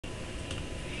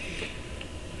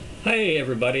Hey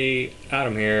everybody,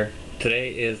 Adam here. Today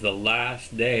is the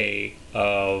last day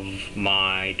of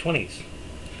my 20s.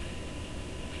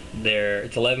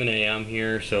 It's 11 a.m.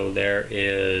 here, so there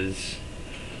is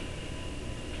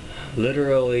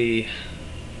literally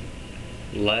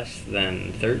less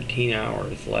than 13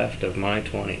 hours left of my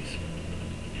 20s.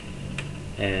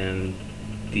 And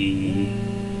the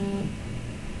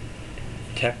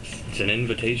texts and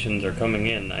invitations are coming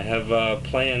in. I have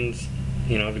plans,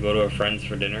 to go to a friend's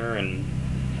for dinner and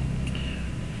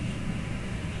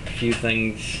a few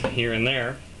things here and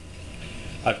there.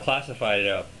 I've classified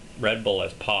a Red Bull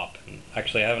as pop.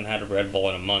 Actually, I haven't had a Red Bull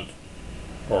in a month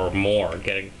or more,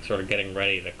 getting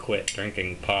ready to quit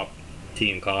drinking pop,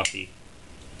 tea and coffee,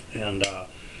 and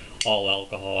all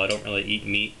alcohol. I don't really eat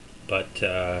meat, but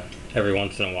every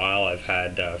once in a while I've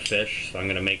had fish, so I'm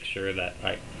going to make sure that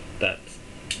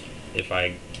if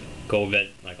I go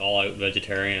all out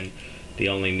vegetarian, the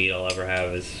only meat I'll ever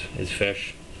have is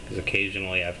fish, because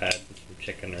occasionally I've had some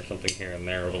chicken or something here and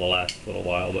there over the last little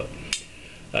while, but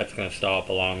that's going to stop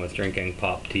along with drinking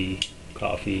pop, tea,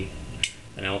 coffee,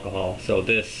 and alcohol. So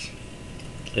this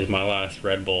is my last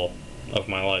Red Bull of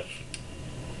my life.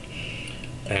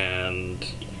 And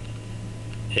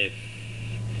if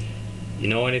you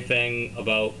know anything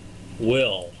about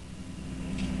will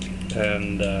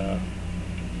and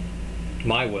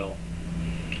my will,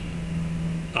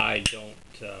 I don't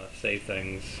say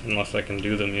things unless I can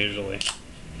do them usually.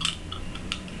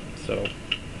 So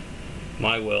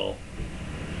my will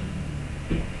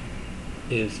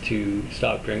is to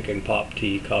stop drinking pop,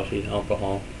 tea, coffee, and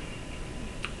alcohol,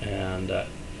 and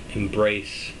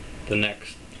embrace the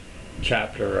next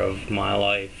chapter of my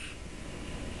life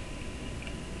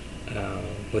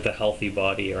with a healthy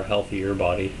body, or healthier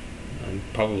body. I'm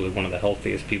probably one of the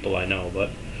healthiest people I know,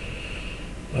 but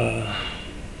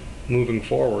moving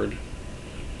forward,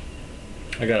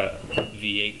 I got a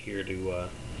V8 here to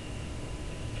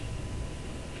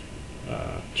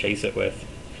chase it with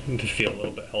to feel a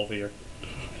little bit healthier.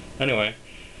 Anyway,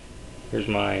 here's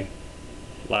my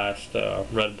last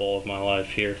Red Bull of my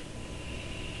life here.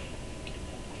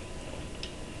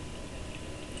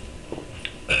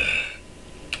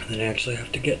 And then I actually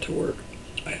have to get to work.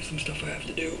 I have some stuff I have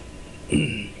to do.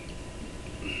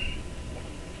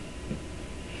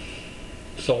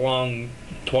 So long,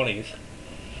 20s.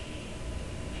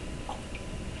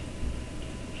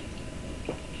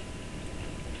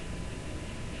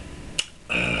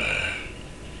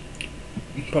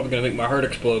 Probably gonna make my heart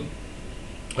explode.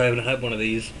 I haven't had one of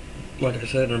these, like I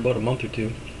said, in about a month or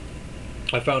two.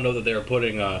 I found out that they were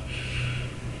putting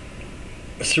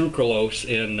sucralose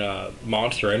in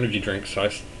Monster energy drinks, so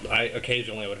I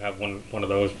occasionally would have one of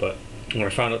those, but when I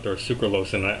found out there was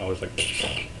sucralose in it, I was like,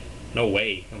 no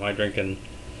way am I drinking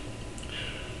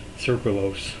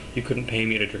sucralose. You couldn't pay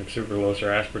me to drink sucralose or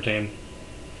aspartame.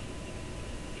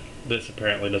 This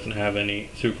apparently doesn't have any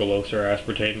sucralose or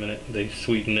aspartame in it. They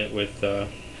sweeten it with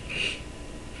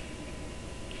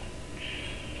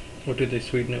what did they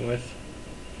sweeten it with?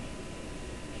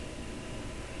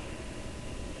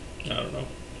 I don't know.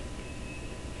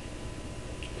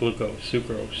 Glucose,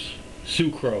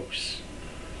 sucrose.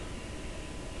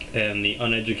 And the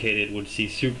uneducated would see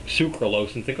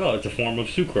sucralose and think, oh, it's a form of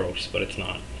sucrose, but it's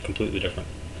not. Completely different.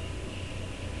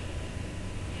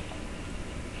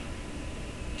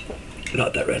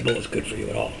 Not that Red Bull is good for you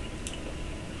at all.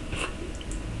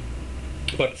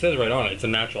 But it says right on it, it's a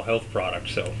natural health product,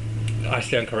 so I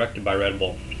stand corrected by Red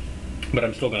Bull. But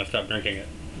I'm still going to stop drinking it.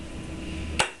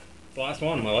 It's the last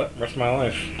one of my rest of my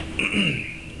life.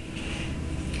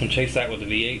 I'll chase that with a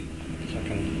V8 so I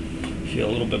can feel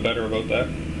a little bit better about that.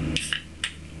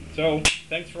 So,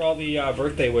 thanks for all the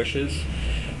birthday wishes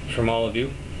from all of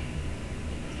you.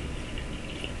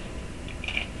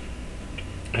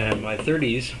 And my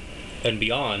 30s and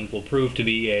beyond will prove to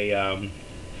be a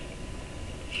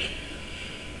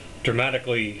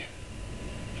dramatically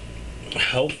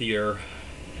healthier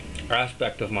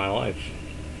aspect of my life.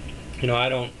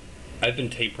 I've been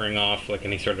tapering off like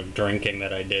any sort of drinking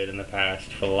that I did in the past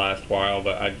for the last while,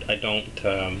 but I don't,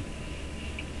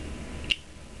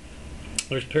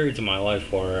 there's periods in my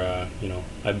life where,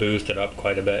 I boozed it up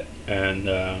quite a bit, and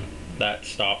that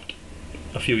stopped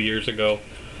a few years ago,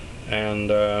 and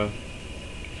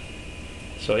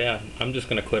so yeah, I'm just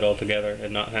gonna quit altogether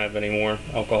and not have any more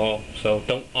alcohol. So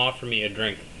don't offer me a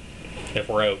drink if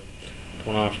we're out.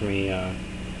 Don't offer me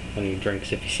any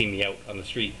drinks if you see me out on the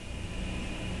street.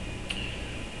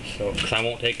 So, because I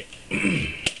won't take it.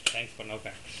 Thanks, but no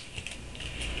thanks.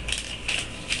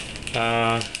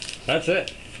 That's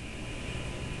it.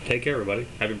 Take care, everybody.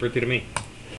 Happy birthday to me.